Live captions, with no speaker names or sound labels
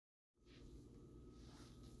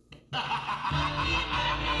Everybody's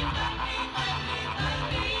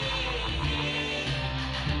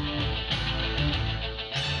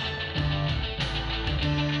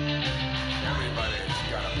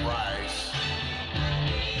got a price.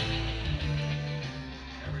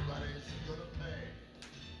 Everybody's gonna pay.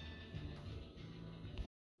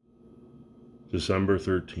 December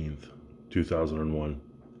 13th, 2001.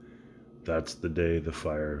 That's the day the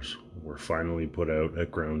fires were finally put out at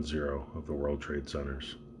Ground Zero of the World Trade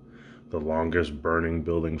Centers. The longest burning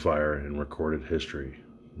building fire in recorded history,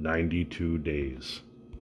 92 days.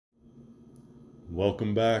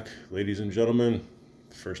 Welcome back, ladies and gentlemen,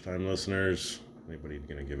 first time listeners, anybody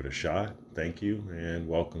gonna give it a shot, thank you, and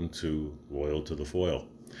welcome to Loyal to the Foil.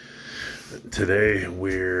 Today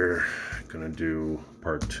we're gonna do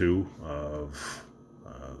part 2 of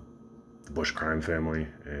the Bush crime family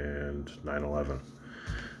and 9/11.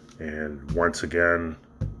 And once again,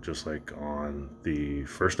 just like on the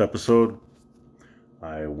first episode,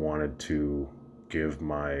 I wanted to give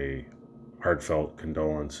my heartfelt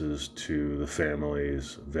condolences to the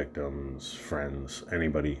families, victims, friends,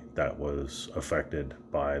 anybody that was affected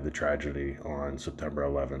by the tragedy on September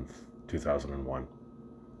 11th, 2001.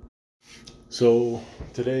 So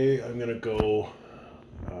today I'm going to go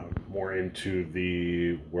more into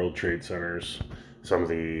the World Trade Centers, some of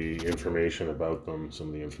the information about them, some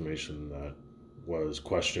of the information that was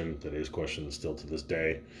questioned, that is questioned still to this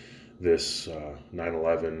day. This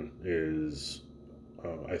 9/11 is,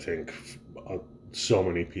 I think, so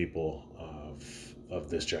many people of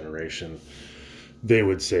this generation, they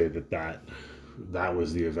would say that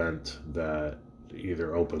was the event that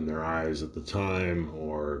either opened their eyes at the time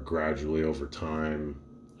or gradually over time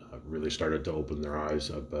really started to open their eyes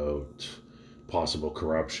about possible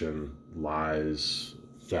corruption, lies,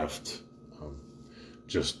 theft,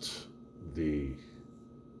 just the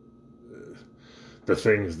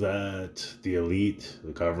things that the elite,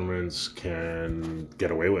 the governments can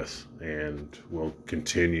get away with and will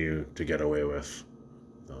continue to get away with.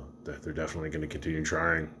 They're definitely going to continue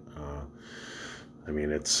trying. I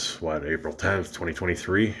mean, it's April 10th,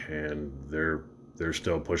 2023, and they're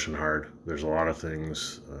still pushing hard. There's a lot of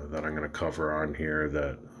things that I'm going to cover on here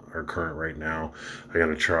that are current right now. I'm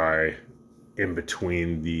going to try in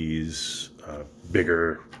between these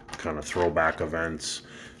bigger kind of throwback events.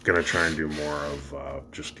 Going to try and do more of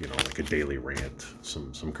just, like a daily rant,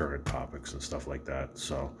 some current topics and stuff like that.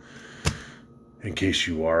 So in case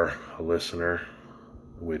you are a listener,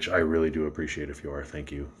 which I really do appreciate if you are,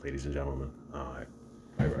 thank you, ladies and gentlemen. I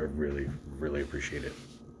really, really appreciate it.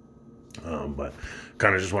 But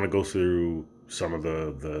kind of just want to go through some of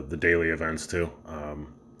the daily events too.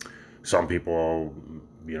 Some people,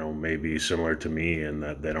 may be similar to me in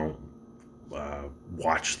that they don't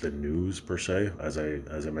watch the news per se. As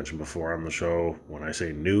I mentioned before on the show, when I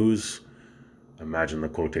say news, imagine the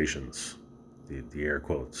quotations, the air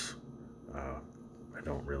quotes. I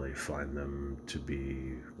don't really find them to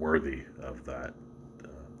be worthy of that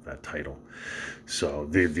title. So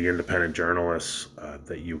the independent journalists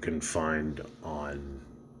that you can find on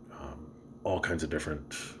all kinds of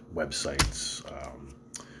different websites,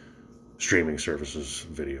 streaming services,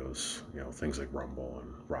 videos, things like Rumble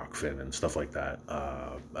and Rockfin and stuff like that.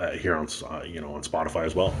 Here on on Spotify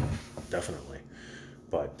as well, definitely.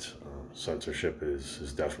 But censorship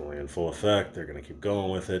is definitely in full effect. They're going to keep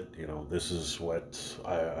going with it. This is what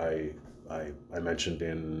I mentioned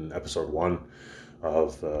in episode 1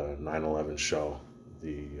 of the 9/11 show,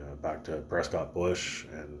 the back to Prescott Bush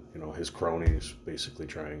and his cronies basically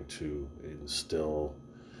trying to instill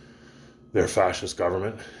their fascist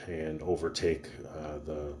government and overtake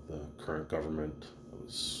the current government that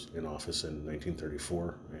was in office in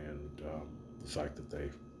 1934, and the fact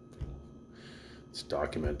that it's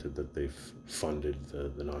documented that they've funded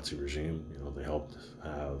the Nazi regime. They helped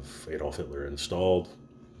have Adolf Hitler installed.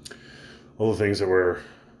 All the things that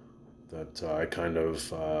I kind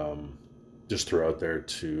of just threw out there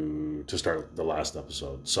to start the last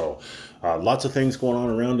episode. So lots of things going on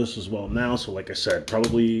around us as well now. So like I said,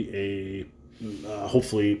 probably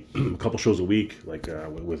hopefully a couple shows a week, like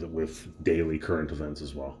with daily current events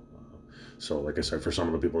as well. So like I said, for some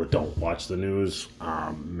of the people that don't watch the news,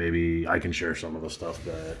 maybe I can share some of the stuff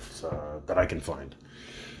that I can find,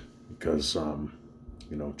 because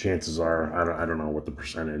chances are, I don't know what the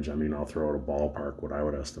percentage. I mean, I'll throw out a ballpark. What I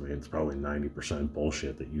would estimate, it's probably 90%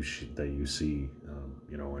 bullshit that you see,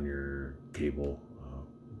 on your cable,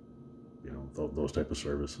 those type of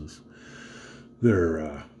services.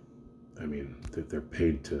 They're, I mean, they're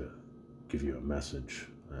paid to give you a message.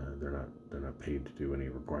 They're not paid to do any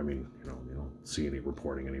report. I mean, you don't see any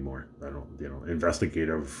reporting anymore. I don't.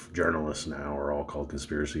 Investigative journalists now are all called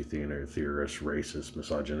conspiracy theorists, racist,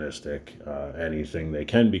 misogynistic, anything they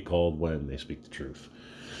can be called when they speak the truth.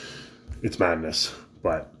 It's madness.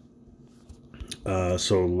 But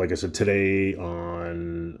so, like I said, today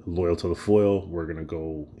on Loyal to the Foil, we're going to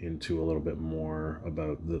go into a little bit more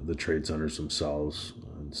about the trade centers themselves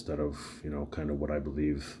instead of, kind of what I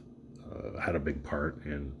believe had a big part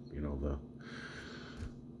in, the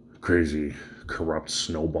crazy, corrupt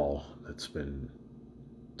snowball that's been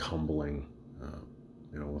tumbling,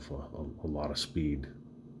 with a lot of speed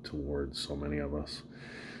towards so many of us.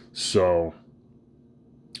 So,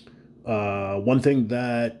 one thing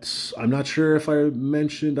that I'm not sure if I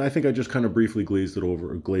mentioned, I think I just kind of briefly glazed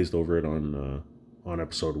over it on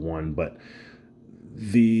episode 1, but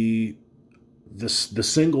the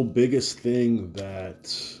single biggest thing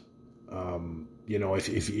that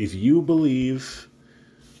if you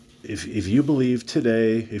believe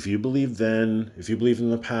today, if you believe then, if you believe in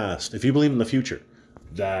the past, if you believe in the future,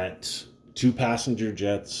 that 2 passenger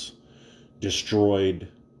jets destroyed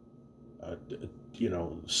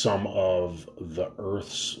some of the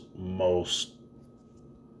Earth's most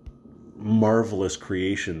marvelous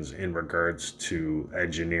creations in regards to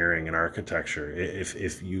engineering and architecture.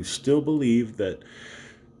 If you still believe that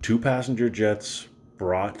 2 passenger jets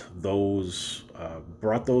brought those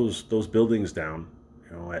buildings down,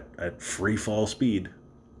 at free fall speed,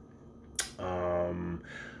 I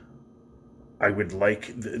would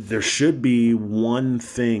like, there should be one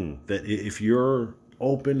thing that if you're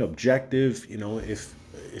open, objective,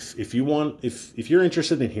 if you're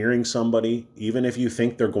interested in hearing somebody, even if you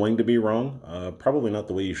think they're going to be wrong, probably not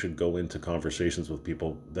the way you should go into conversations with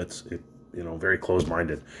people. That's it, very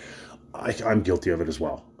closed-minded. I'm guilty of it as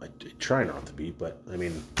well. I try not to be, but I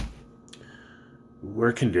mean,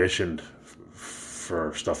 we're conditioned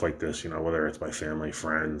for stuff like this, whether it's by family,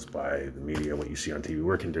 friends, by the media, what you see on TV.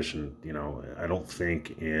 We're conditioned, I don't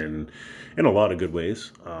think in a lot of good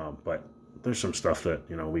ways, but there's some stuff that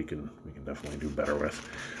we can definitely do better with.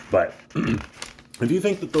 But if you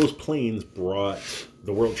think that those planes brought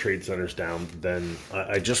the World Trade Centers down, then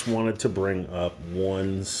I just wanted to bring up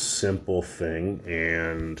one simple thing,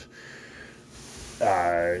 and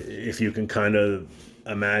if you can kind of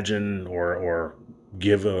imagine or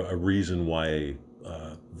give a reason why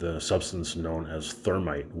the substance known as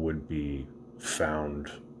thermite would be found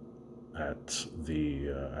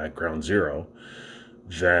at Ground Zero,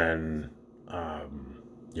 then I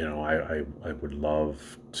would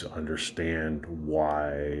love to understand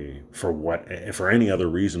why, for any other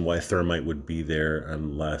reason, why thermite would be there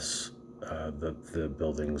unless the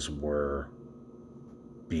buildings were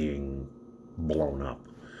being blown up,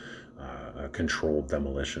 a controlled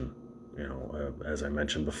demolition. As I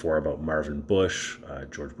mentioned before about Marvin Bush,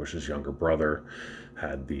 George Bush's younger brother,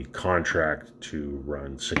 had the contract to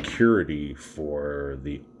run security for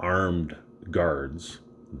the armed guards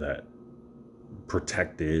that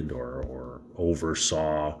protected or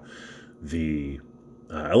oversaw the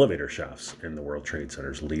elevator shafts in the World Trade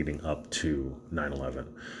Centers leading up to 9/11.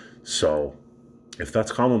 So if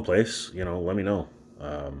that's commonplace, let me know.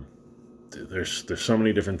 There's so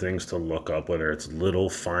many different things to look up, whether it's little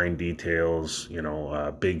fine details,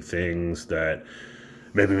 big things that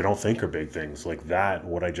maybe we don't think are big things like that.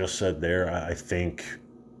 What I just said there, I think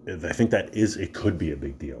that it could be a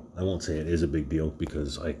big deal. I won't say it is a big deal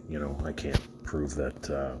because I can't prove that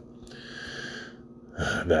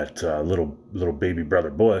little baby brother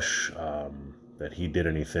Bush, that he did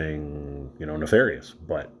anything, nefarious.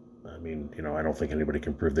 But I mean, I don't think anybody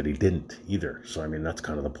can prove that he didn't either. So I mean, that's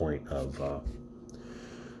kind of the point of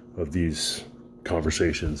these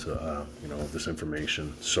conversations, of this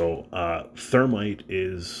information. So thermite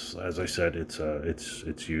is, as I said,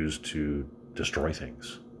 it's used to destroy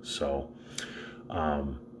things. So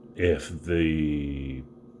if the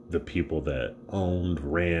people that owned,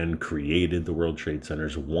 ran, created the World Trade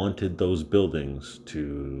Centers wanted those buildings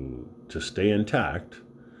to stay intact,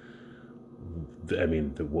 I mean,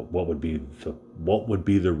 what would be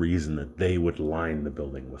the reason that they would line the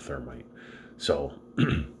building with thermite? So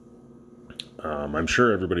I'm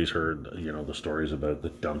sure everybody's heard, the stories about the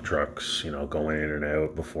dump trucks, going in and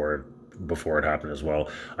out before it happened as well.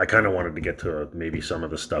 I kind of wanted to get to maybe some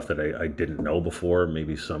of the stuff that I didn't know before,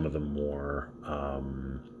 maybe some of the more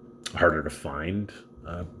harder to find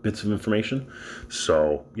bits of information.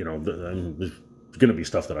 So, going to be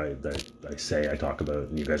stuff that I say, I talk about,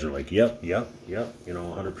 and you guys are like, yep,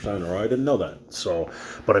 100%, or I didn't know that. So,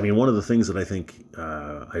 but I mean, one of the things that I think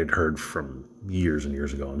I had heard from years and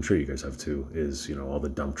years ago, I'm sure you guys have too, is, all the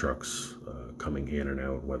dump trucks coming in and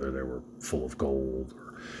out, whether they were full of gold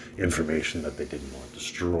or information that they didn't want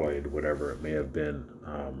destroyed, whatever it may have been.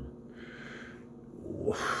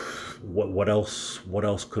 What else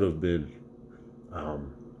could have been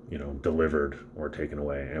delivered or taken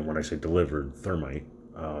away? And when I say delivered, thermite.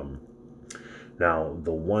 Now,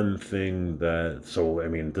 the one thing this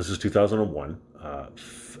is 2001.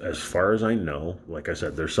 As far as I know, like I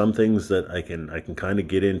said, there's some things that I can kind of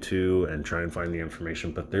get into and try and find the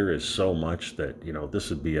information, but there is so much that, this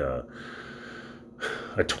would be a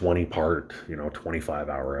 20 part,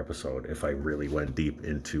 25-hour episode if I really went deep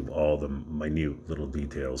into all the minute little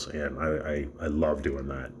details. And I love doing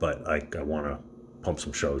that, but I want to pump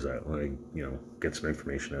some shows out, get some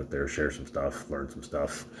information out there, share some stuff, learn some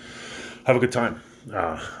stuff, have a good time.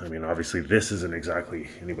 Obviously this isn't exactly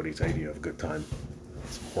anybody's idea of a good time.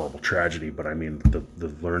 It's a horrible tragedy, but I mean, the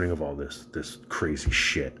learning of all this crazy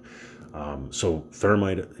shit. So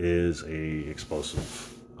thermite is a explosive.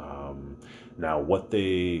 Now, what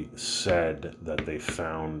they said that they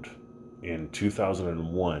found in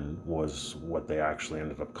 2001 was what they actually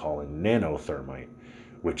ended up calling nanothermite,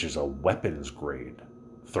 which is a weapons grade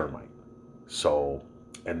thermite. So,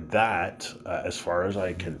 and that, as far as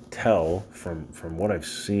I can tell from what I've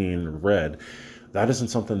seen, read, that isn't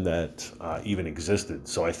something that even existed.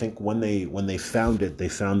 So I think when they found it, they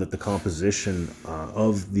found that the composition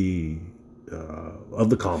of the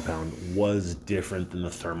compound was different than the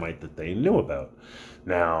thermite that they knew about.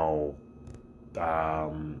 Now,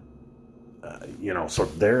 so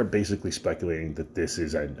they're basically speculating that this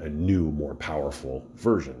is a new, more powerful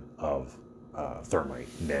version of thermite.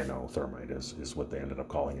 Nanothermite is what they ended up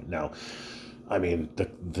calling it. Now, I mean,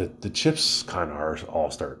 the chips kind of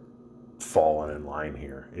all start falling in line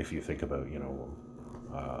here. If you think about,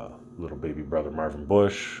 little baby brother Marvin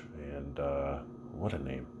Bush, and what a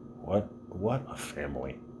name. What a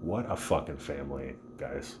family. What a fucking family,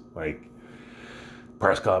 guys. Like,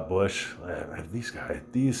 Prescott Bush,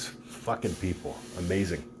 these fucking people,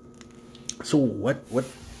 amazing. So what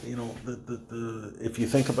if you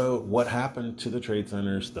think about what happened to the trade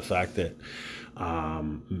centers, the fact that,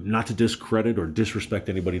 not to discredit or disrespect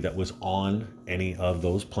anybody that was on any of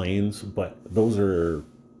those planes, but those are,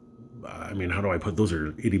 how do I put, those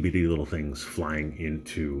are itty bitty little things flying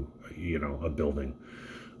into, a building.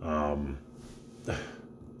 I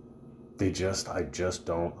just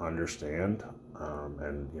don't understand.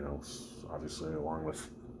 And, obviously, along with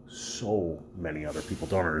so many other people,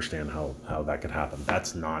 don't understand how that could happen.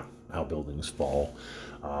 That's not how buildings fall.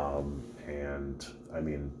 And I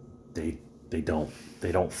mean, they don't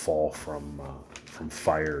fall from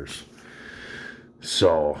fires.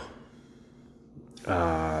 So,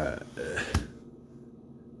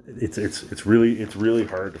 it's really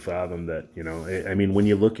hard to fathom that, when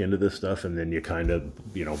you look into this stuff, and then you kind of,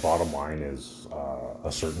 bottom line is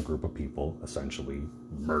a certain group of people essentially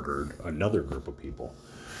murdered another group of people.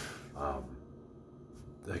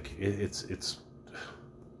 It's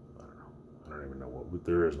I don't know. I don't even know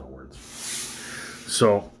there is no words.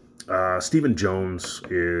 So Stephen Jones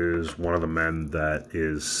is one of the men that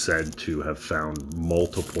is said to have found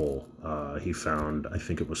multiple. He found, I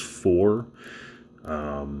think it was four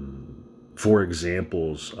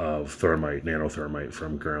examples of nanothermite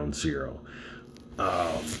from Ground Zero.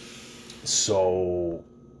 So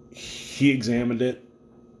he examined it.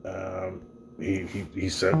 He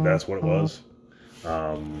said that's what it was.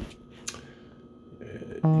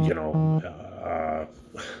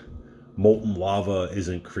 Molten lava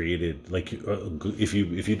isn't created like if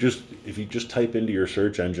you just type into your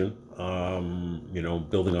search engine,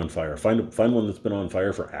 building on fire. Find one that's been on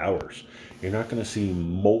fire for hours. You're not going to see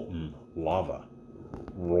molten lava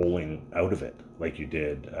rolling out of it like you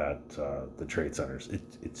did at the trade centers.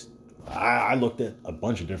 I looked at a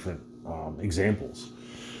bunch of different examples.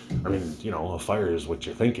 I mean, a fire is what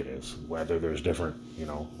you think it is. Whether there's different,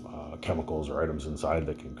 chemicals or items inside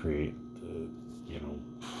that can create,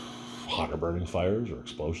 hotter burning fires or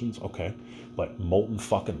explosions. Okay, but molten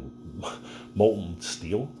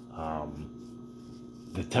steel.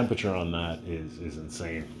 The temperature on that is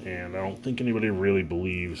insane, and I don't think anybody really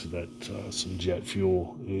believes that some jet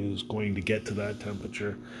fuel is going to get to that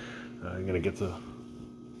temperature. You're going to get to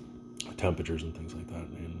temperatures and things like that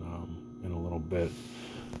in a little bit.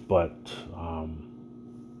 But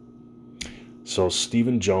so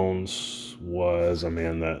Stephen Jones was a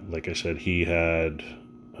man that, like I said, he had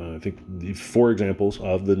I think, 4 examples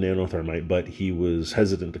of the nanothermite, but he was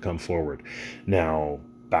hesitant to come forward. Now,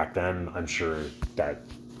 back then, I'm sure that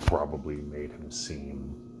probably made him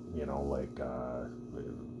seem, like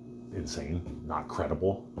insane, not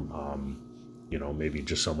credible. Maybe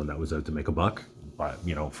just someone that was out to make a buck, but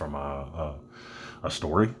from a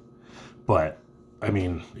story. But I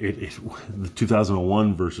mean, the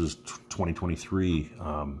 2001 versus 2023.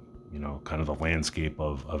 Kind of the landscape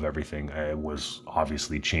of everything was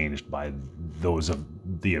obviously changed by those of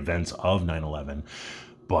the events of 9/11.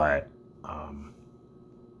 But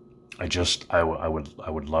I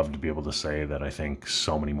would love to be able to say that I think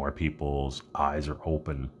so many more people's eyes are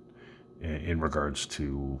open in regards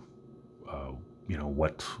to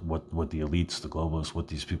what the elites, the globalists, what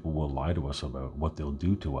these people will lie to us about, what they'll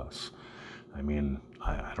do to us. I mean,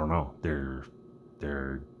 I don't know. They're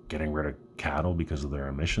getting rid of cattle because of their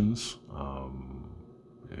emissions. I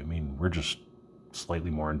mean, we're just slightly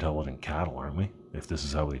more intelligent cattle, aren't we? If this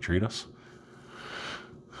is how they treat us.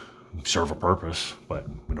 We serve a purpose, but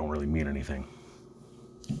we don't really mean anything.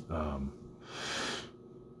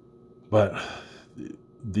 But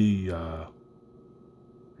the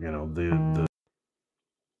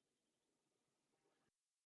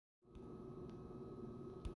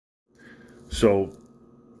so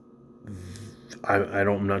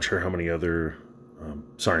I'm not sure how many other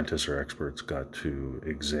scientists or experts got to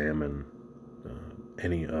examine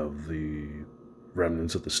any of the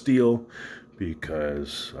remnants of the steel,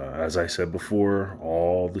 because as I said before,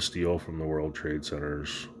 all the steel from the World Trade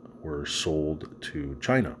Centers were sold to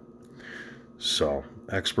China. So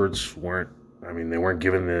experts weren't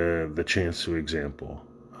given the chance to example.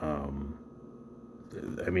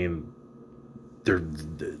 I mean,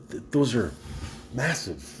 those are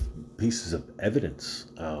massive pieces of evidence.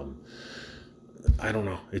 I don't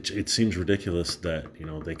know. It seems ridiculous that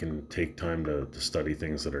they can take time to study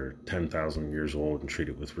things that are 10,000 years old and treat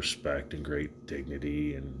it with respect and great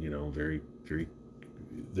dignity, and very very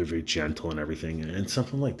they're very gentle and everything. And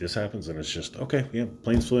something like this happens, and it's just okay. Yeah,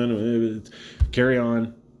 planes flew in. Carry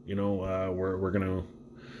on.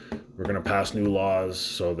 We're gonna pass new laws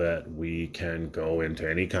so that we can go into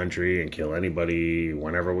any country and kill anybody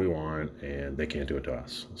whenever we want, and they can't do it to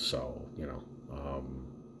us. So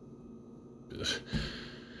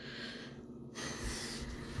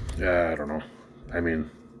yeah, I don't know. I mean,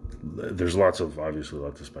 there's obviously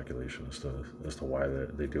lots of speculation as to why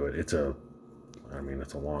they do it. It's a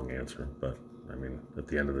long answer, but I mean, at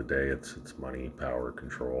the end of the day, it's money, power,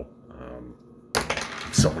 control,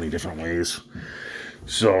 so many different ways.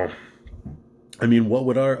 So, I mean, what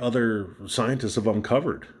would our other scientists have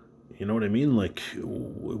uncovered? You know what I mean? Like,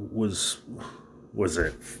 was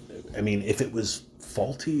it? I mean, if it was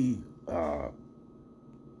faulty,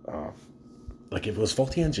 like if it was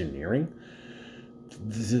faulty engineering,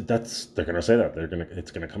 they're gonna say that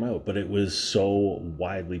it's gonna come out. But it was so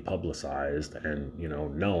widely publicized and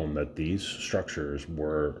known that these structures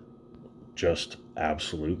were just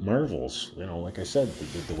absolute marvels. Like I said,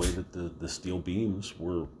 the way that the steel beams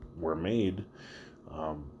were made.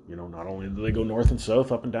 Not only did they go north and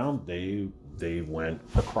south, up and down, they went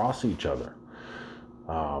across each other,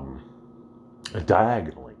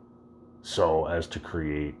 diagonally, so as to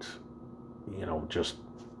create, just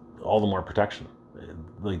all the more protection.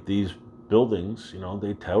 Like these buildings,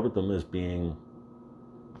 they touted them as being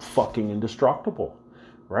fucking indestructible,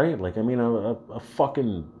 right? Like, I mean, a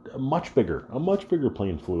much bigger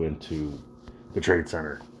plane flew into the Trade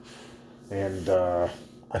Center, and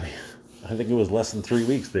I think it was less than 3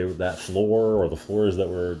 weeks. That floor, or the floors that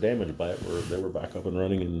were damaged by it, they were back up and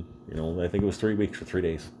running, and I think it was 3 weeks or 3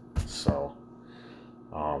 days. So,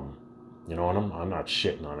 and I'm not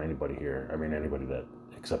shitting on anybody here. I mean, anybody that,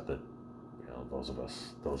 except that, those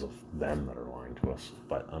of them that are lying to us.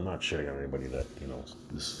 But I'm not shitting on anybody that,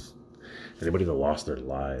 anybody that lost their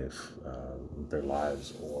lives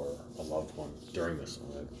or a loved one during this.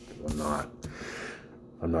 I'm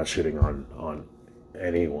not shitting on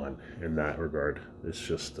anyone in that regard. It's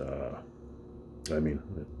just,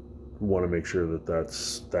 want to make sure that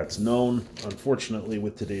that's known. Unfortunately,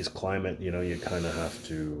 with today's climate, you kind of have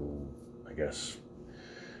to, I guess,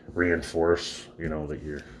 reinforce,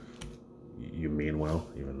 that you mean well,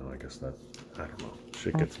 even though I guess that, I don't know,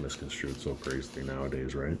 shit gets misconstrued so crazily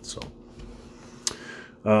nowadays, right? So,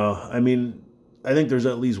 I think there's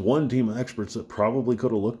at least one team of experts that probably could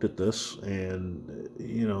have looked at this and,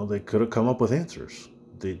 they could have come up with answers.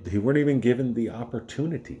 They weren't even given the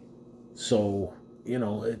opportunity. So, I don't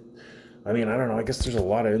know. I guess there's a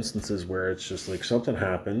lot of instances where it's just like something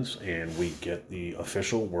happens and we get the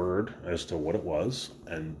official word as to what it was.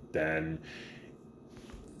 And then,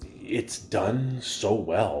 it's done so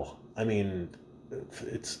well. I mean,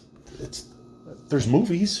 it's there's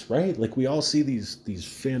movies, right? Like we all see these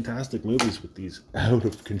fantastic movies with these out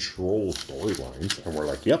of control storylines, and we're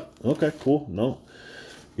like, yep, okay, cool, no,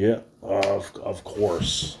 yeah, of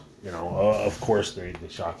course. Of course they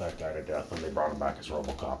shot that guy to death and they brought him back as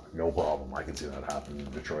RoboCop. No problem. I can see that happen in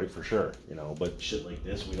Detroit for sure. But shit like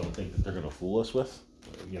this, we don't think that they're gonna fool us with.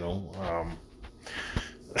 You know,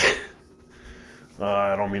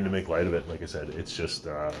 I don't mean to make light of it. Like I said, it's just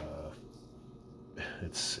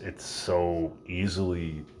it's so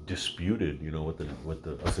easily disputed. What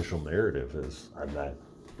the official narrative is, and that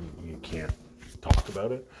you can't talk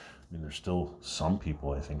about it. I mean, there's still some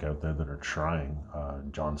people I think out there that are trying.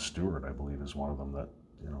 Jon Stewart, I believe, is one of them that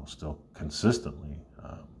still consistently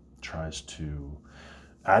tries to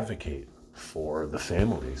advocate for the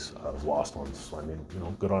families of lost ones. So, I mean,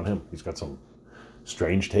 good on him. He's got some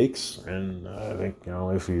strange takes, and I think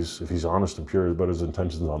if he's honest and pure about his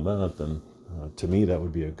intentions on that, then to me that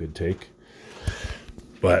would be a good take.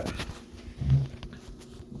 But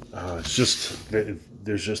it's just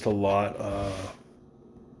there's just a lot of.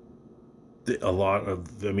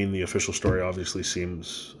 I mean, the official story obviously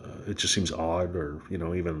seems it just seems odd, or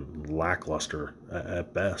even lackluster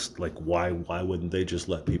at best. Like, why wouldn't they just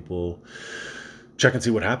let people check and see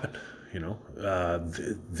what happened?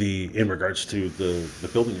 The in regards to the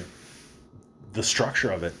building, the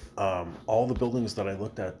structure of it, all the buildings that I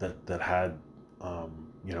looked at that had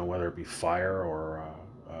whether it be fire or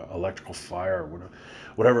electrical fire, or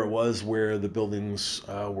whatever it was, where the buildings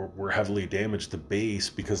were heavily damaged, the base,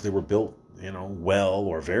 because they were built well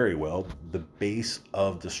or very well, the base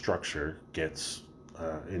of the structure gets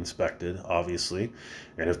inspected, obviously,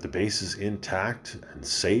 and if the base is intact and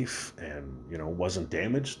safe and wasn't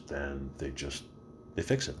damaged, then they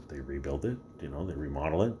fix it, they rebuild it, they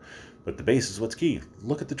remodel it. But the base is what's key.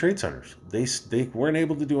 Look at the trade centers. They weren't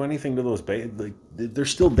able to do anything to those they're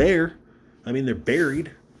still there. I mean, they're buried.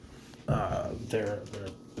 They're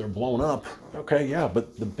blown up. Okay, yeah,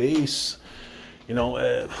 but the base,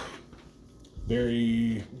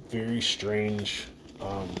 very, very strange.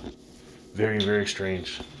 Very, very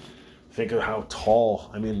strange. Think of how tall.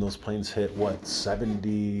 I mean, those planes hit what,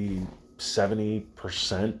 70%.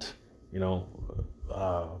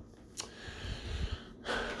 Uh,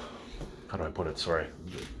 how do I put it? Sorry.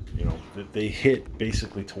 They hit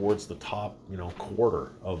basically towards the top,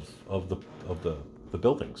 quarter of the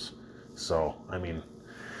buildings. So I mean,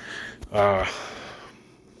 I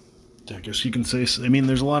guess you can say. I mean,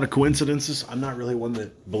 there's a lot of coincidences. I'm not really one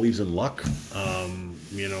that believes in luck.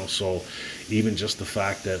 So even just the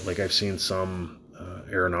fact that, like, I've seen some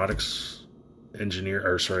aeronautics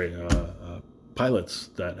pilots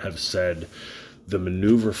that have said the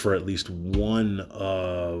maneuver for at least one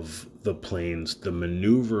of the planes, the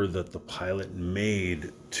maneuver that the pilot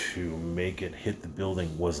made to make it hit the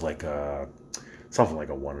building was like something like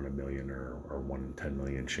a 1 in a million or 1 in 10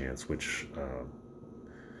 million chance, which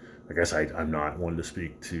I guess I'm not one to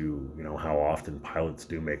speak to, how often pilots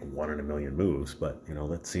do make 1 in a million moves, but,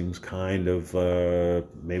 that seems kind of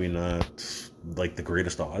maybe not like the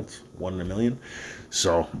greatest odds, 1 in a million.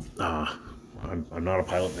 So, I'm not a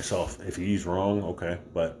pilot myself. If he's wrong, okay.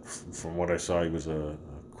 But from what I saw, he was a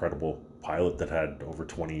credible pilot that had over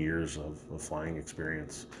 20 years of flying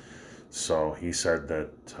experience. So he said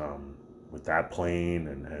that with that plane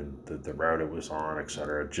and the route it was on,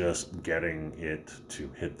 etc., just getting it to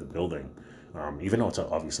hit the building, even though it's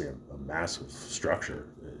obviously a massive structure,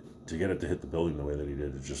 to get it to hit the building the way that he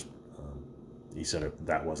did, it just, he said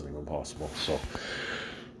that wasn't even possible. So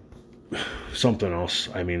something else.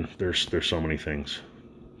 I mean, there's so many things.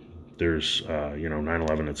 There's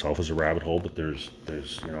 9/11 itself is a rabbit hole, but there's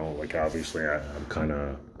like, obviously I'm kind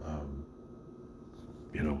of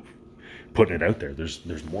putting it out there.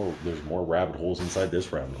 There's more rabbit holes inside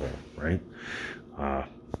this rabbit hole, right? I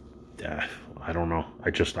don't know. I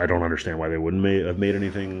don't understand why they wouldn't have made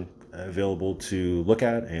anything available to look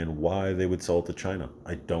at, and why they would sell it to China.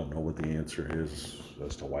 I don't know what the answer is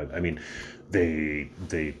as to why. I mean, they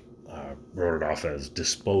wrote it off as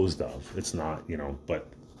disposed of. It's not, but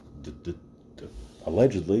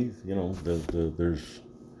allegedly,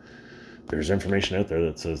 there's information out there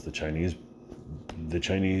that says the Chinese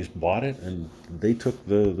bought it and they took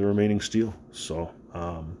the remaining steel. So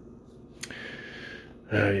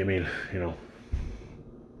I mean,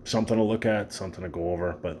 something to look at, something to go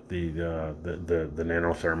over. But the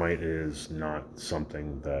nanothermite is not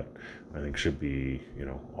something that I think should be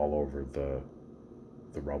all over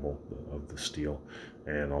the rubble of the steel.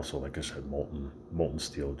 And also, like I said, molten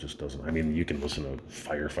steel just doesn't. I mean, you can listen to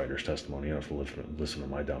firefighters' testimony. You don't have to listen to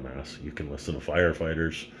my dumbass. You can listen to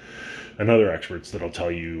firefighters and other experts that'll tell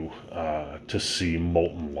you to see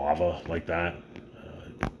molten lava like that.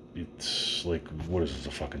 It's like, what is this,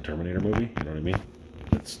 a fucking Terminator movie? You know what I mean?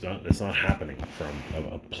 It's not happening from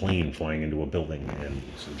a plane flying into a building and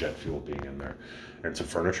some jet fuel being in there and some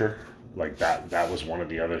furniture like that. That was one of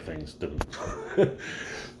the other things that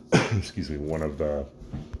excuse me, one of the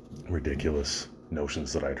ridiculous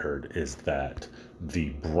notions that I'd heard is that the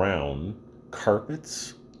brown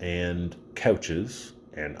carpets and couches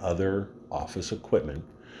and other office equipment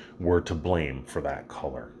were to blame for that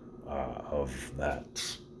color of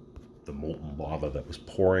that, the molten lava that was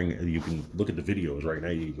pouring. You can look at the videos right now.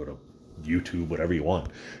 You can go to YouTube, whatever you want.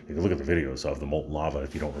 You can look at the videos of the molten lava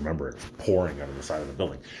if you don't remember it pouring out of the side of the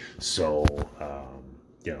building. So,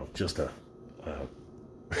 just a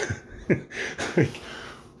like,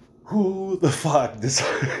 who the fuck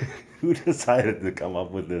decided, who decided to come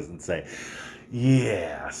up with this and say,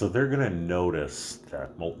 yeah, so they're gonna notice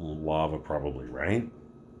that molten lava probably, right?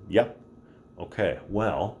 Yep. Okay,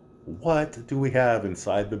 well, what do we have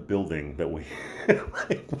inside the building that we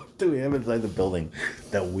like, what do we have inside the building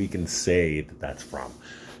that we can say that that's from?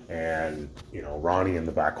 And Ronnie in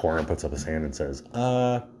the back corner puts up his hand and says,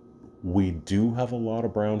 we do have a lot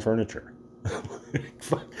of brown furniture.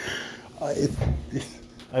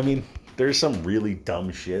 I mean, there's some really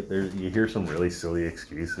dumb shit. You hear some really silly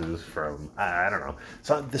excuses from, I don't know.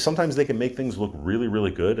 Sometimes they can make things look really, really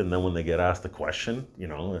good, and then when they get asked the question,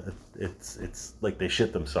 it's like they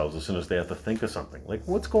shit themselves as soon as they have to think of something. Like,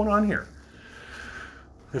 what's going on here?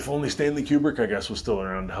 If only Stanley Kubrick, I guess, was still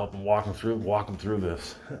around to help him walk him through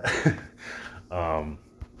this.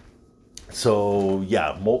 So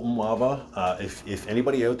yeah, molten lava. If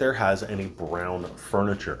anybody out there has any brown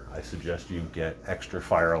furniture, I suggest you get extra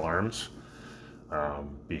fire alarms,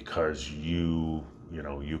 because you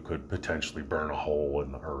could potentially burn a hole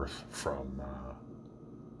in the earth from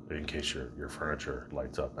in case your furniture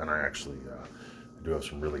lights up. And I actually do have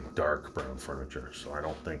some really dark brown furniture, so I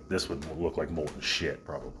don't think this would look like molten shit.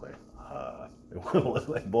 Probably. It will look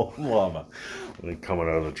like molten lava coming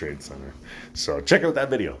out of the Trade Center. So check out that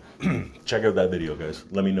video. Check out that video, guys.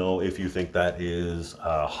 Let me know if you think that is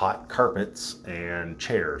hot carpets and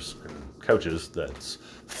chairs and couches that's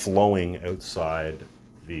flowing outside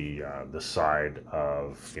the side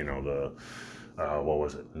of the what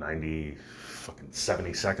was it,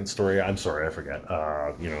 72nd story? I'm sorry, I forget.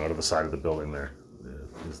 Out of the side of the building there.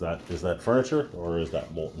 Is that furniture or is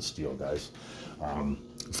that molten steel, guys?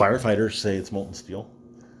 Firefighters say it's molten steel.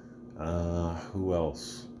 Who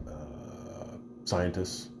else?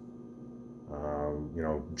 Scientists.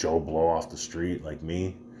 Joe Blow off the street like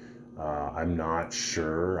me. I'm not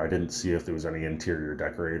sure. I didn't see if there was any interior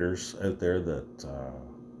decorators out there that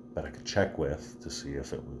I could check with to see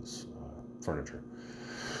if it was furniture.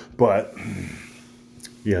 But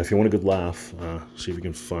yeah, if you want a good laugh, see if you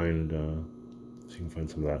can find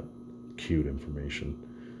some of that cute information.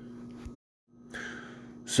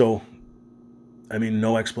 So, I mean,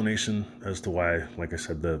 no explanation as to why, like I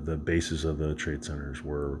said, the bases of the trade centers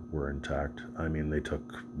were intact. I mean, they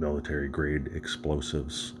took military-grade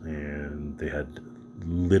explosives, and they had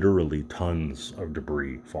literally tons of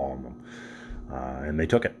debris fall on them, and they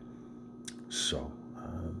took it. So,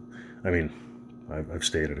 I mean, I've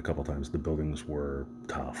stated a couple times the buildings were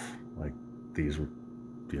tough. Like these were,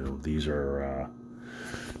 these are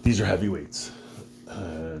heavyweights.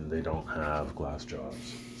 And they don't have glass jaws,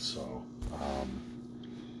 so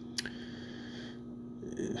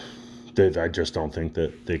I just don't think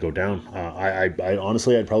that they go down. I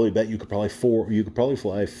honestly, I'd probably bet you could probably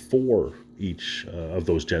fly four each of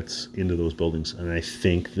those jets into those buildings, and I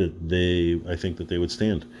think that they would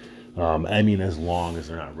stand. I mean, as long as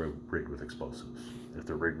they're not rigged with explosives. If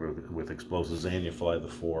they're rigged with explosives and you fly the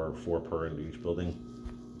four per into each building,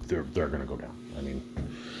 they're going to go down. I mean,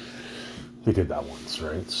 they did that once,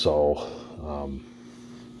 right? So,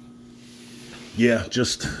 yeah,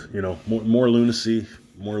 just, more lunacy.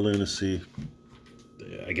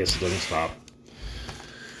 I guess it doesn't stop.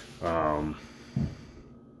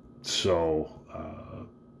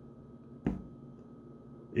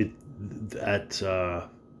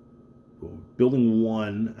 Building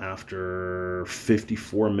 1 after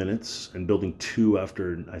 54 minutes and building 2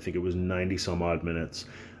 after, I think it was 90 some odd minutes,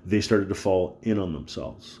 they started to fall in on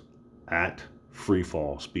themselves at free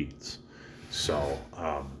fall speeds. So,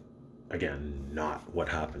 again, not what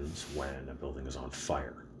happens when a building is on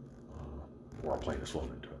fire or a plane is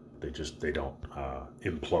flown into it. They don't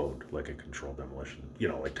implode like a controlled demolition,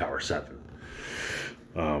 like Tower 7.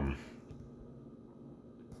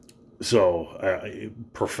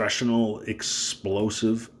 Professional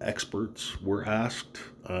explosive experts were asked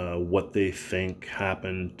what they think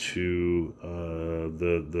happened to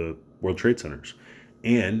the World Trade Centers,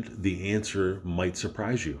 and the answer might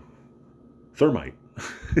surprise you: thermite.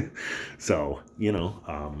 So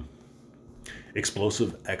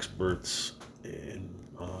explosive experts,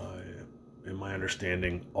 in my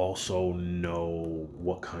understanding, also know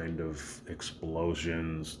what kind of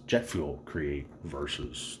explosions jet fuel create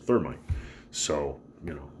versus thermite. So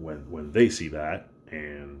when they see that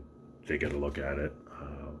and they get a look at it,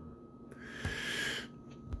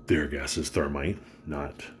 their guess is thermite,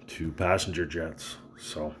 not two passenger jets.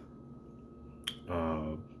 So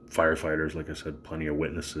firefighters, like I said, plenty of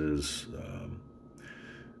witnesses,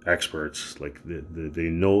 experts, like they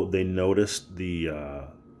noticed the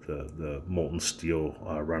molten steel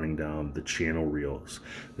running down the channel reels.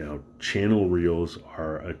 Now, channel reels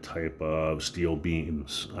are a type of steel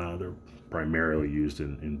beams. They're primarily used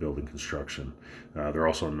in building construction. They're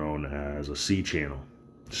also known as a C channel.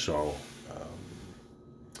 So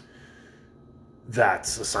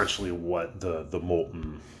that's essentially what the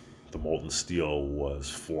molten steel was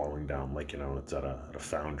flowing down, like it's at a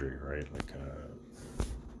foundry, right? Like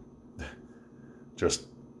just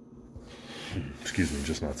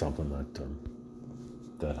just not something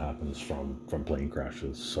that happens from plane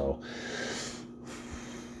crashes. So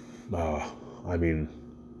I mean,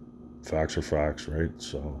 facts are facts, right?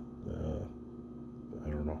 So I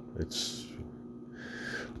don't know, it's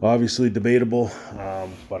obviously debatable,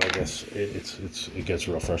 but I guess it gets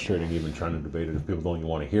real frustrating even trying to debate it if people don't even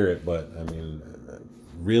want to hear it. But I mean,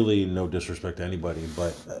 really, no disrespect to anybody,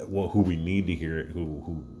 but who we need to hear it,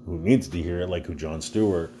 who needs to hear it, like who Jon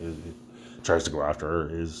Stewart tries to go after,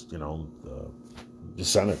 is the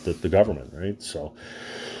Senate, the government, right? So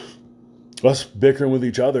us bickering with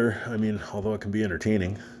each other, I mean, although it can be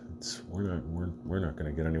entertaining, we're not going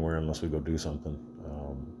to get anywhere unless we go do something.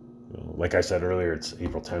 Like I said earlier, it's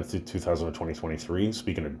April 10th, 2023.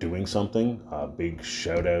 Speaking of doing something, a big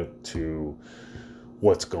shout out to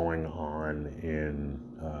what's going on in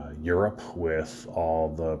Europe with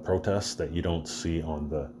all the protests that you don't see on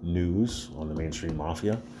the news, on the mainstream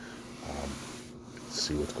mafia.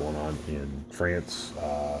 See what's going on in France.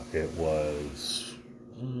 It was,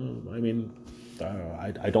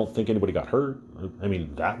 I don't think anybody got hurt. I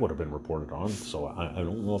mean, that would have been reported on. So I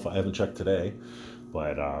don't know, if I haven't checked today,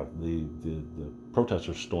 but the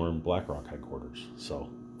protesters stormed BlackRock headquarters. So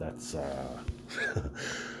that's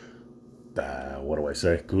what do I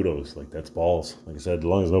say? Kudos. Like, that's balls. Like I said, as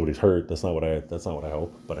long as nobody's hurt, that's not what I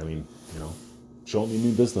hope. But I mean, show me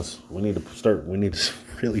new business. We need to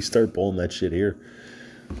really start pulling that shit here.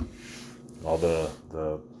 All the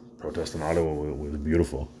protest in Ottawa was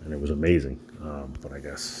beautiful and it was amazing. But I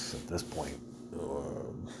guess at this point,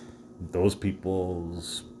 those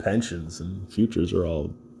people's pensions and futures are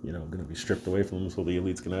all, going to be stripped away from them, so the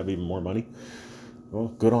elite's going to have even more money. Well,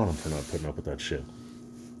 good on them for not putting up with that shit.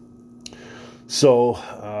 So,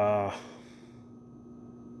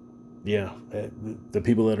 the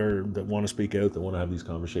people that want to speak out, that want to have these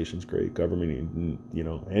conversations, great. Government,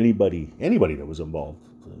 anybody that was involved,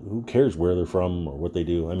 who cares where they're from or what they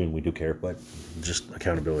do? I mean, we do care, but just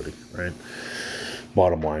accountability, right?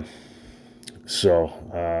 Bottom line. So,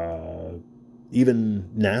 even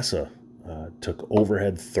NASA took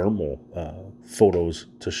overhead thermal photos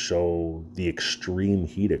to show the extreme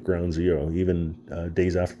heat at ground zero, even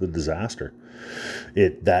days after the disaster.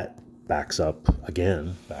 That backs up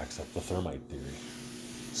the thermite theory.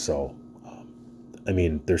 So, I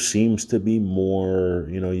mean, there seems to be more,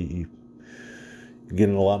 you're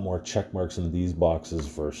getting a lot more check marks in these boxes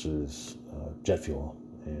versus jet fuel.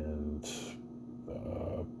 And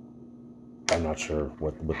I'm not sure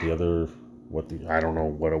I don't know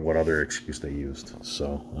what other excuse they used.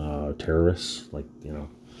 So, terrorists, like,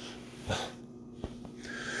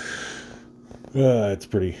 it's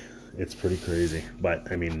pretty crazy. But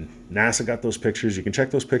I mean, NASA got those pictures. You can check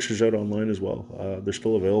those pictures out online as well. They're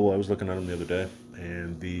still available. I was looking at them the other day,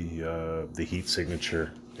 and the heat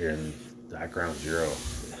signature in that ground zero,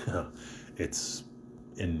 it's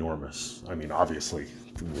enormous. I mean, obviously,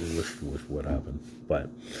 with what happened, but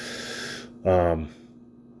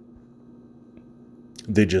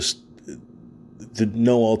they just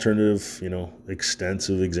no alternative,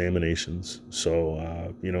 extensive examinations. So,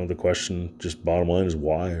 the question, just bottom line, is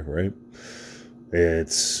why, right?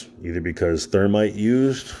 It's either because thermite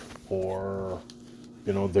used, or,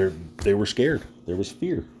 they were scared. There was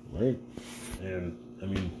fear, right? And I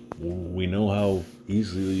mean, we know how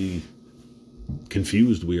easily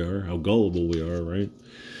confused we are, how gullible we are, right?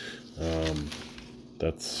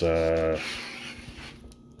 That's it's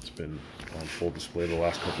been on full display the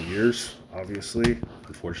last couple of years, obviously,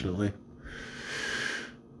 unfortunately.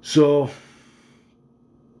 So,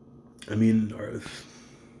 I mean,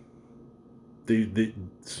 did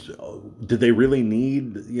they really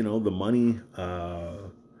need, the money?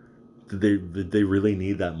 Did they really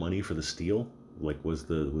need that money for the steel? Like, was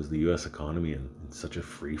the U.S. economy in such a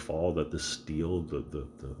free fall that the steel, the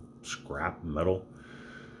scrap metal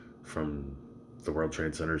from the World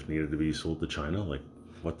Trade Centers needed to be sold to China? Like,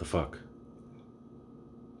 what the fuck?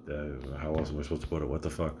 How else am I supposed to put it? What the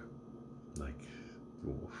fuck? Like,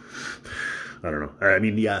 I don't know. I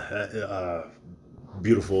mean, yeah,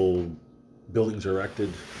 beautiful buildings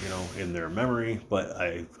erected, in their memory, but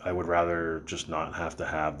I would rather just not have to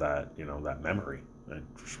have that, that memory. I'd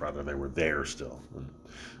just rather they were there still. And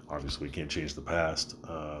obviously, we can't change the past,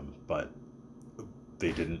 but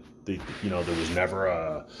they didn't. There was never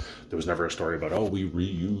a story about, oh, we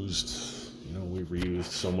reused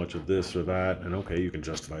so much of this or that, and okay, you can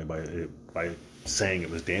justify by saying it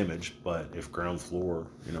was damaged, but if ground floor,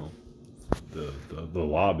 the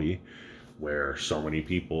lobby where so many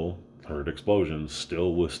people heard explosions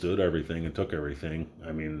still withstood everything and took everything.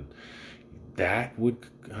 I mean, that would,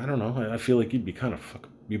 I don't know. I feel like you'd be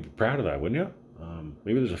you'd be proud of that, wouldn't you?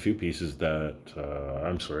 Maybe there's a few pieces that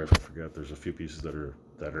I'm sorry if I forget. There's a few pieces that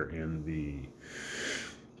are in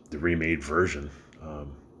the remade version,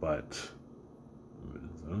 but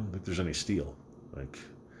I don't think there's any steel. Like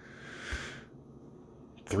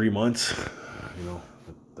 3 months,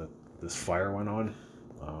 that this fire went on.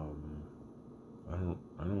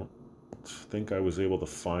 I don't think I was able to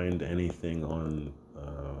find anything on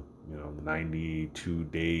 92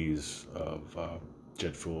 days of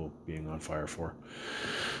jet fuel being on fire for.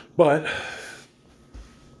 But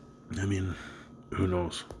I mean, who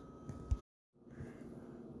knows?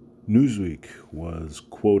 Newsweek was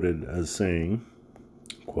quoted as saying,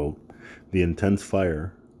 quote, "The intense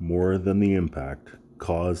fire, more than the impact,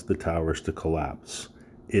 caused the towers to collapse.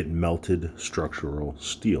 It melted structural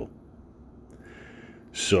steel."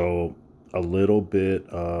 So a little bit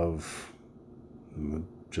of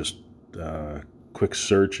just quick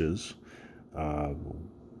searches.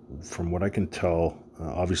 From what I can tell,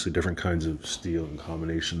 obviously different kinds of steel and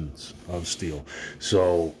combinations of steel.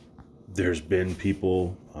 So there's been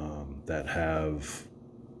people that have,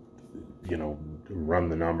 run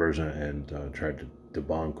the numbers and tried to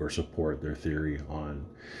debunk or support their theory on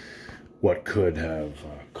what could have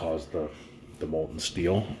caused the molten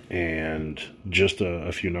steel. And just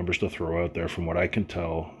a few numbers to throw out there. From what I can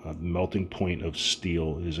tell, the melting point of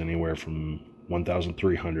steel is anywhere from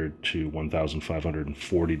 1,300 to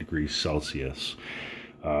 1,540 degrees Celsius.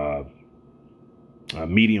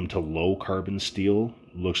 Medium to low carbon steel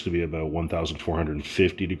looks to be about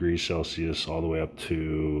 1,450 degrees Celsius all the way up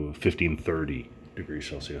to 1,530 degrees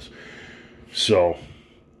Celsius. So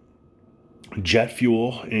jet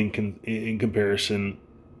fuel in comparison,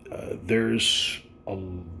 there's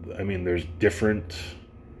different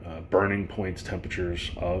burning points,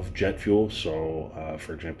 temperatures of jet fuel. So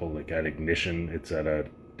for example, like at ignition, it's at a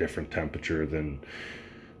different temperature than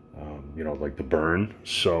like the burn.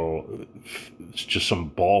 So it's just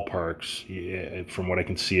some ballparks. Yeah, from what I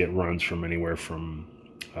can see, it runs from anywhere from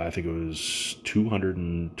I think it was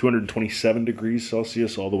 227 degrees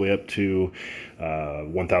Celsius all the way up to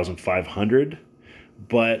 1,500.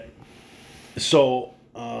 But so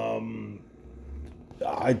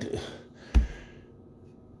I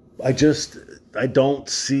don't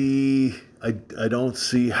see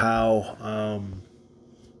how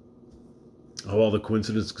all the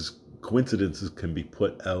coincidences can be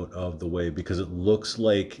put out of the way, because it looks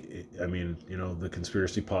like, the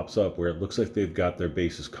conspiracy pops up where it looks like they've got their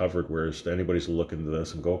bases covered, whereas anybody's look into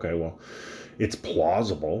this and go, okay, well, it's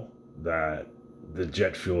plausible that the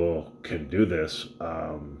jet fuel can do this,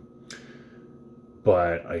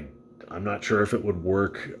 but I'm not sure if it would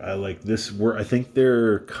work like this. I think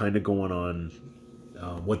they're kind of going on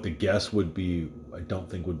what the guess would be. I don't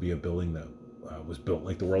think would be a building that was built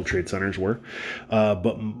like the World Trade Centers were.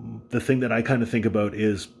 But the thing that I kind of think about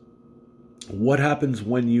is what happens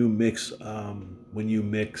when you mix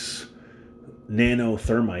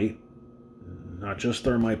nanothermite, not just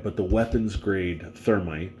thermite, but the weapons grade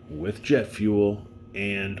thermite with jet fuel,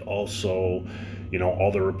 and also,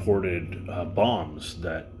 all the reported bombs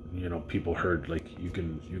that people heard. Like you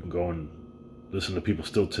can go and listen to people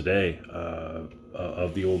still today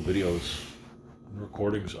of the old videos,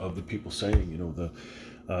 recordings of the people saying,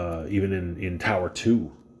 even in Tower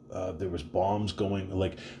 2, there was bombs going.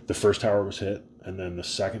 Like the first tower was hit, and then the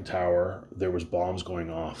second tower, there was bombs going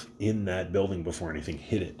off in that building before anything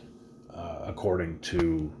hit it, according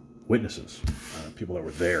to witnesses, people that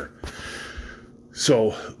were there.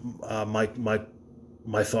 So my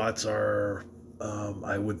thoughts are,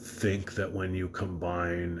 I would think that when you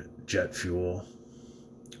combine jet fuel,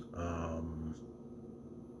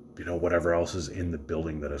 whatever else is in the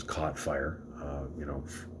building that has caught fire,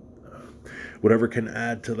 whatever can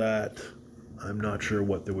add to that. I'm not sure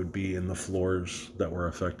what there would be in the floors that were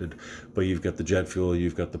affected, but you've got the jet fuel,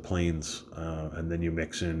 you've got the planes, and then you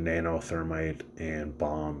mix in nanothermite and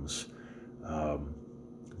bombs.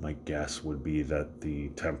 My guess would be that the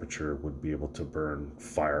temperature would be able to burn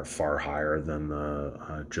fire far higher than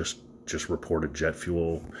the just reported jet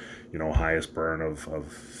fuel, highest burn of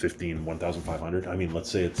 1,500. I mean,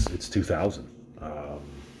 let's say it's 2,000.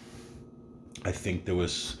 I think there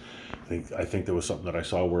was something that I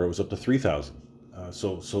saw where it was up to 3,000.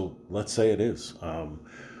 So let's say it is.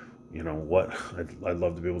 What I'd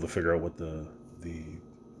love to be able to figure out what the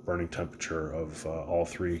burning temperature of all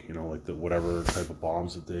three. Like the whatever type of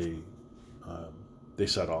bombs that they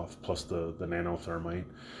set off, plus the nanothermite,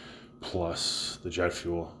 plus the jet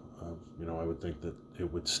fuel. I would think that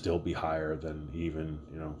it would still be higher than even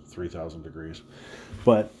 3,000 degrees,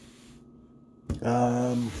 but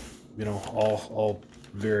all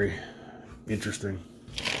very interesting.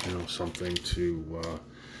 Something to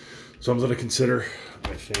consider.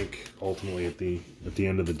 I think ultimately at the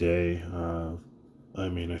end of the day, I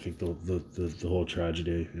think the whole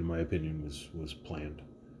tragedy, in my opinion, was planned.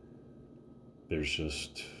 There's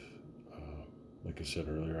just, like I said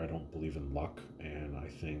earlier, I don't believe in luck, and I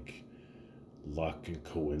think luck and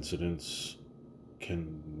coincidence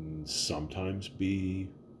can sometimes be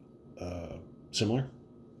similar.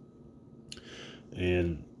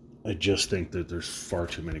 And I just think that there's far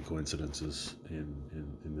too many coincidences in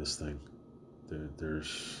this thing.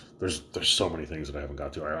 There's so many things that I haven't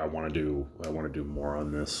got to. I want to do more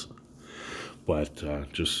on this, but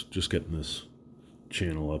just getting this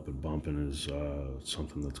channel up and bumping is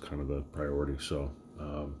something that's kind of the priority. So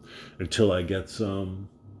until I get some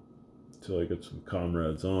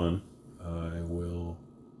comrades on, I will,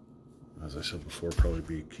 as I said before, probably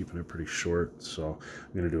be keeping it pretty short. So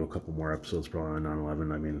I'm going to do a couple more episodes probably on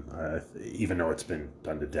 9/11. I mean, even though it's been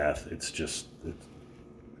done to death, it's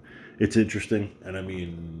interesting. And I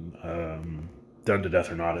mean, done to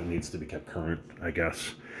death or not, it needs to be kept current, I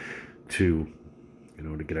guess, to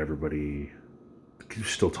get everybody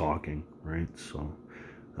still talking, right? So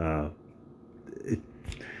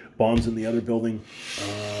bombs in the other building.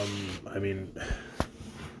 I mean,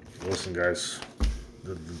 listen, guys.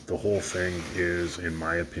 The whole thing is, in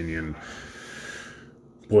my opinion,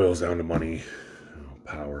 boils down to money,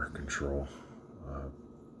 power, control,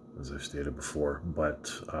 as I've stated before.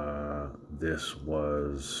 But this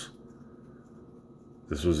was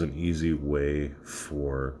an easy way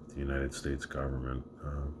for the United States government,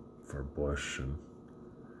 for Bush and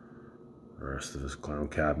the rest of his clown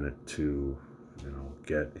cabinet to,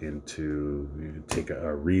 take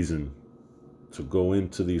a reason to go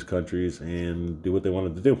into these countries and do what they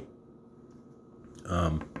wanted to do.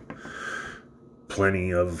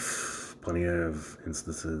 Plenty of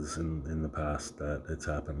instances in the past that it's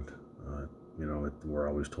happened. We're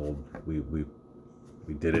always told we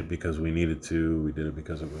did it because we needed to. We did it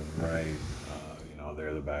because it was right.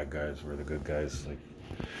 They're the bad guys. We're the good guys. Like,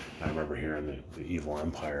 I remember hearing the evil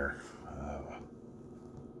empire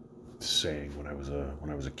saying when I was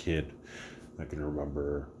a kid. I can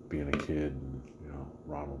remember being a kid and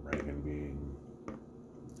Ronald Reagan being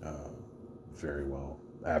very well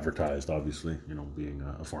advertised, obviously, being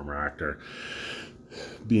a former actor,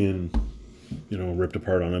 being ripped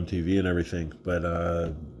apart on MTV and everything. But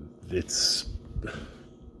I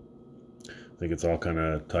think it's all kind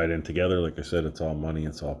of tied in together. Like I said, it's all money,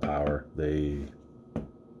 it's all power. They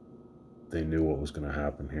knew what was going to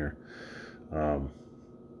happen here.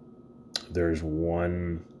 There's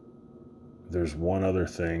one other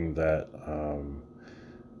thing that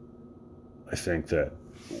I think that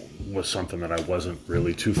was something that I wasn't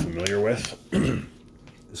really too familiar with.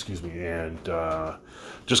 Excuse me, and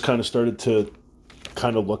just kind of started to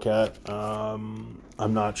kind of look at.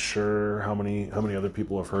 I'm not sure how many other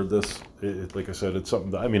people have heard this. Like I said, it's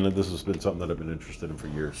something that, this has been something that I've been interested in for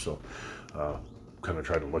years. So kind of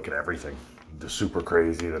try to look at everything. The super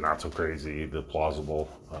crazy, the not so crazy, the plausible,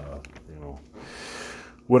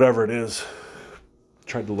 whatever it is.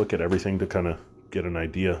 Tried to look at everything to kind of get an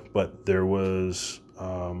idea. But there was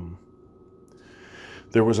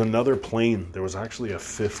another plane. There was actually a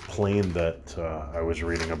fifth plane that I was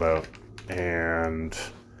reading about. And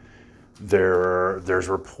there's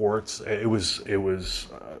reports. It was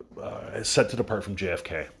set to depart from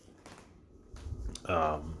JFK,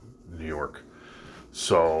 New York.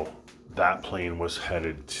 So that plane was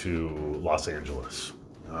headed to Los Angeles.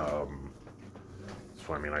 So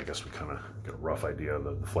I mean, I guess we kind of get a rough idea of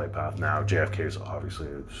the flight path now. JFK is obviously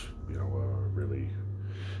really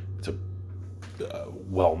it's a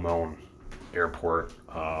well-known airport.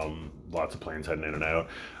 Lots of planes heading in and out.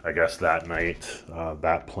 I guess that night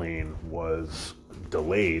that plane was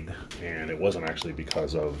delayed, and it wasn't actually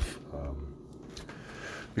because of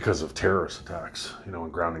terrorist attacks,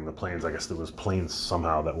 and grounding the planes. I guess there was planes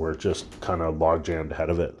somehow that were just kind of log jammed ahead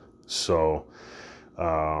of it. So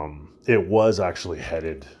it was actually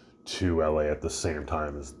headed to LA at the same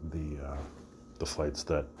time as the flights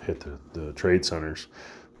that hit the trade centers,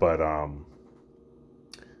 but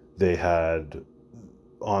they had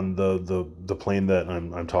on the plane that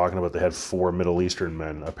I'm talking about. They had 4 Middle Eastern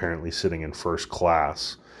men apparently sitting in first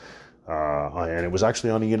class, and it was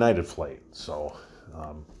actually on a United flight. So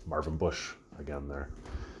Marvin Bush again there,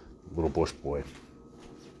 little Bush boy.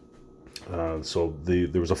 So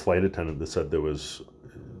there was a flight attendant that said there was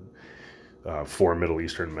 4 Middle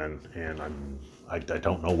Eastern men, and I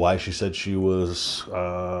don't know why she said she was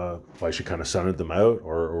why she kind of sounded them out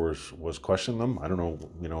or was questioning them. I don't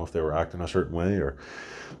know, if they were acting a certain way, or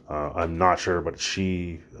I'm not sure. But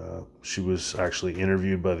she was actually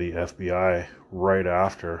interviewed by the FBI right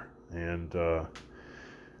after, and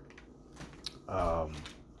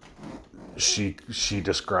she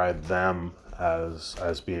described them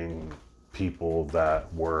as being people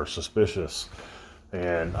that were suspicious.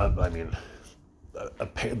 And I mean,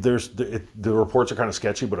 the reports are kind of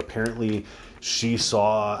sketchy, but apparently she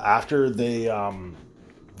saw after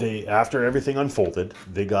after everything unfolded,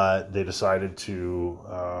 they decided to,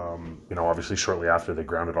 obviously shortly after they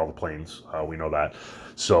grounded all the planes. We know that.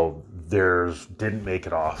 So theirs didn't make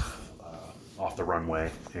it off the runway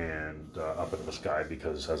and up into the sky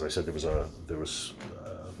because, as I said, there was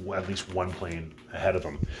at least one plane ahead of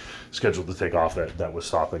them scheduled to take off that was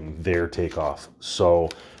stopping their takeoff. So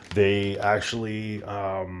they actually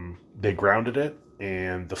they grounded it,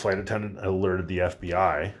 and the flight attendant alerted the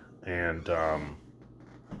FBI, and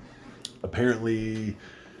apparently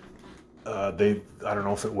I don't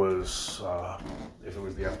know if it was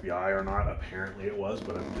the FBI or not. Apparently it was,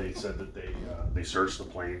 but they said that they searched the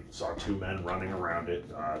plane, saw 2 men running around it.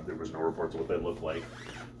 There was no reports of what they looked like,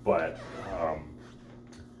 but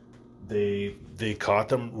they caught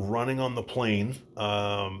them running on the plane.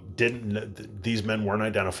 These men weren't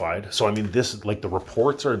identified. So I mean, the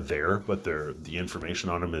reports are there, but the information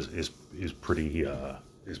on them is pretty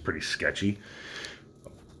sketchy.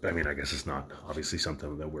 I mean, I guess it's not obviously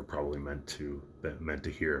something that we're probably meant to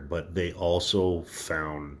hear. But they also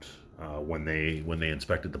found when they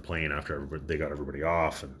inspected the plane after they got everybody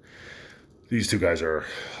off, and these 2 guys are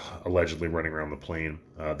allegedly running around the plane.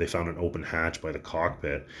 They found an open hatch by the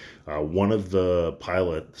cockpit. One of the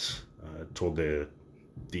pilots told the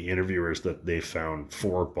interviewers that they found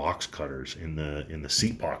 4 box cutters in the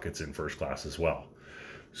seat pockets in first class as well.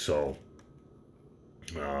 So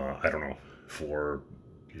I don't know, 4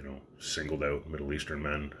 singled out Middle Eastern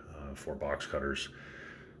men, 4 box cutters.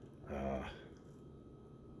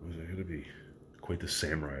 Was it going to be quite the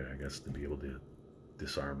samurai, I guess, to be able to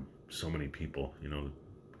disarm so many people,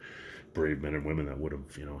 brave men and women that would have,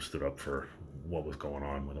 stood up for what was going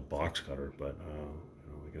on with a box cutter. But,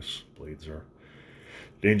 I guess blades are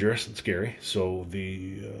dangerous and scary. So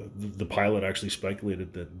the pilot actually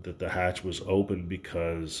speculated that the hatch was open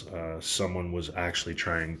because someone was actually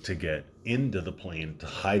trying to get into the plane to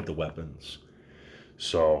hide the weapons.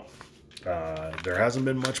 So there hasn't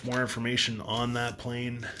been much more information on that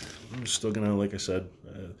plane. I'm still gonna, like I said,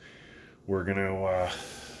 we're gonna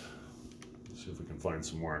see if we can find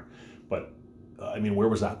some more. But I mean, where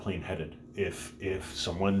was that plane headed? If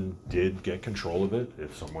someone did get control of it,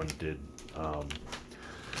 if someone did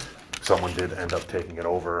end up taking it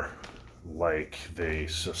over like they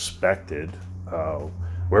suspected,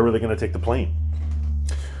 where were they going to take the plane?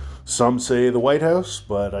 Some say the White House,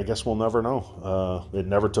 but I guess we'll never know. It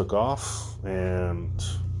never took off, and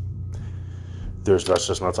that's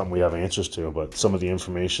just not something we have answers to. But some of the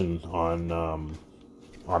information on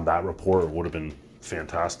that report would have been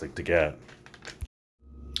fantastic to get.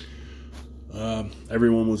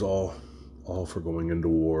 Everyone was all for going into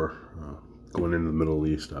war, going into the Middle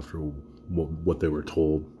East after what they were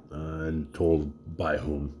told, and told by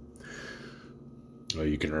whom.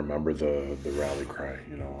 You can remember the rally cry,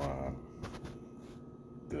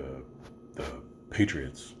 the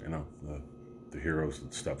patriots, the heroes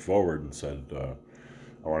that stepped forward and said,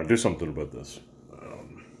 I want to do something about this.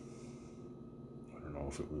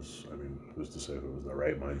 if it was, who's to say if it was the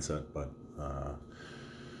right mindset, but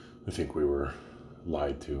I think we were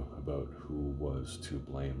lied to about who was to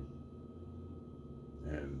blame.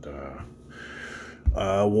 And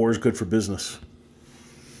war is good for business.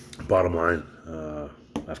 Bottom line,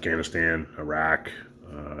 Afghanistan, Iraq,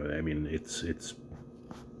 it's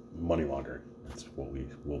money laundering. That's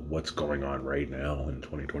what's going on right now in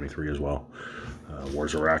 2023 as well.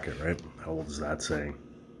 War's a racket, right? How old is that saying?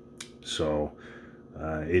 So,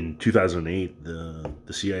 in 2008, the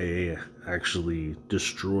CIA actually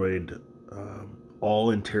destroyed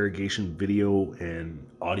all interrogation video and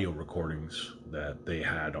audio recordings that they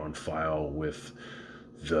had on file with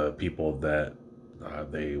the people that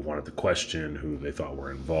they wanted to question, who they thought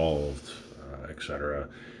were involved, etc.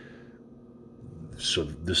 So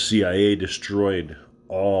the CIA destroyed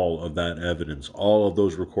all of that evidence, all of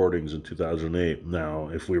those recordings in 2008. Now,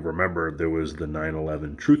 if we remember, there was the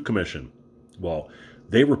 9/11 Truth Commission. Well,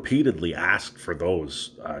 they repeatedly asked for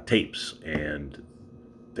those tapes, and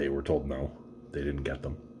they were told no, they didn't get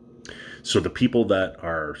them. So the people that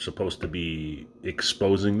are supposed to be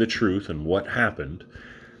exposing the truth and what happened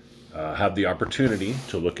have the opportunity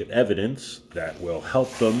to look at evidence that will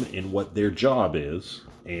help them in what their job is,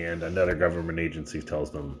 and another government agency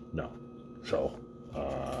tells them no. So,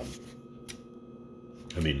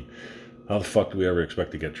 how the fuck do we ever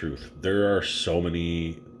expect to get truth? There are so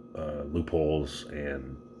many loopholes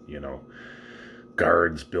and,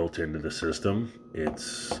 guards built into the system.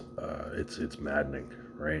 It's maddening,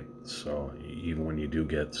 right? So even when you do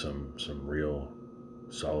get some real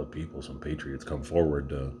solid people, some patriots come forward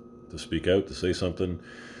to speak out, to say something,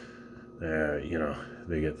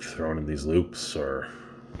 they get thrown in these loops, or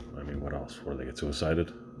what else? Or they get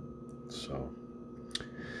suicided. So,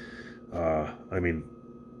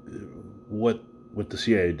 what the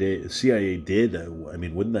CIA did,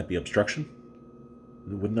 wouldn't that be obstruction?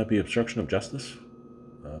 Wouldn't that be obstruction of justice?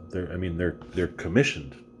 They're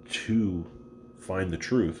commissioned to find the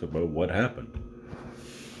truth about what happened,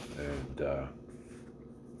 and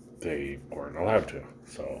they weren't allowed to.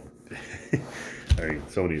 So,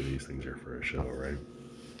 so many of these things are for a show, right?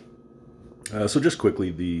 So just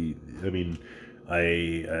quickly, we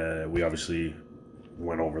obviously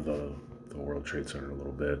went over the World Trade Center a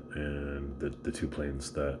little bit, and the two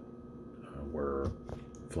planes that were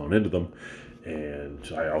flown into them,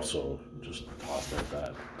 and I also just tossed out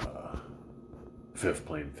that fifth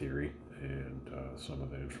plane theory and some of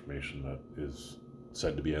the information that is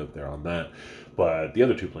said to be out there on that. But the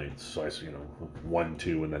other two planes, so I said, 1,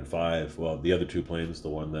 2, and then 5. Well, the other two planes, the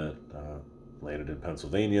one that landed in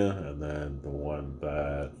Pennsylvania, and then the one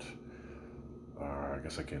that I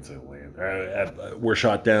guess I can't say were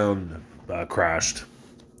shot down, crashed.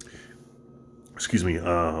 Excuse me.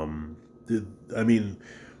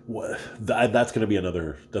 That's gonna be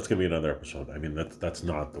another episode. That's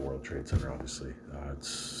not the World Trade Center, obviously. It's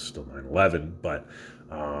still 9/11, but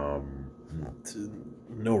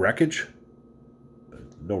no wreckage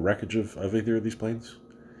of either of these planes.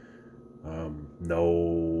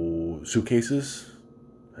 No suitcases.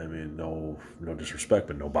 No disrespect,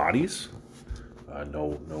 but no bodies.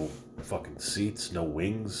 No fucking seats, no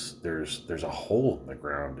wings. There's a hole in the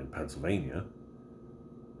ground in Pennsylvania.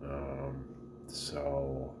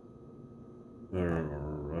 So I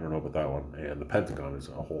don't know about that one. And the Pentagon is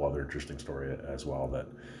a whole other interesting story as well that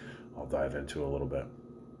I'll dive into a little bit.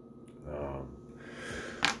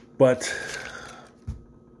 But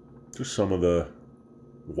just some of the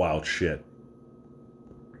wild shit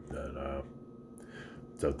that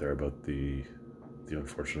is out there about the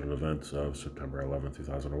unfortunate events of September 11th,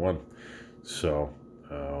 2001. So,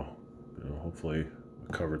 hopefully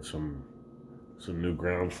I covered some new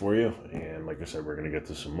ground for you. And like I said, we're going to get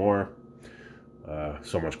to some more.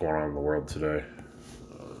 So much going on in the world today.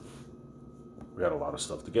 We had a lot of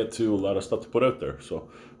stuff to get to, a lot of stuff to put out there. So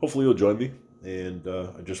hopefully you'll join me. And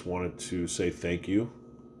I just wanted to say thank you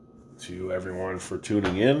to everyone for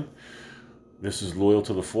tuning in. This is Loyal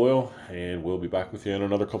to the Foil, and we'll be back with you in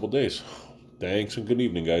another couple days. Thanks and good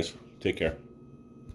evening, guys. Take care.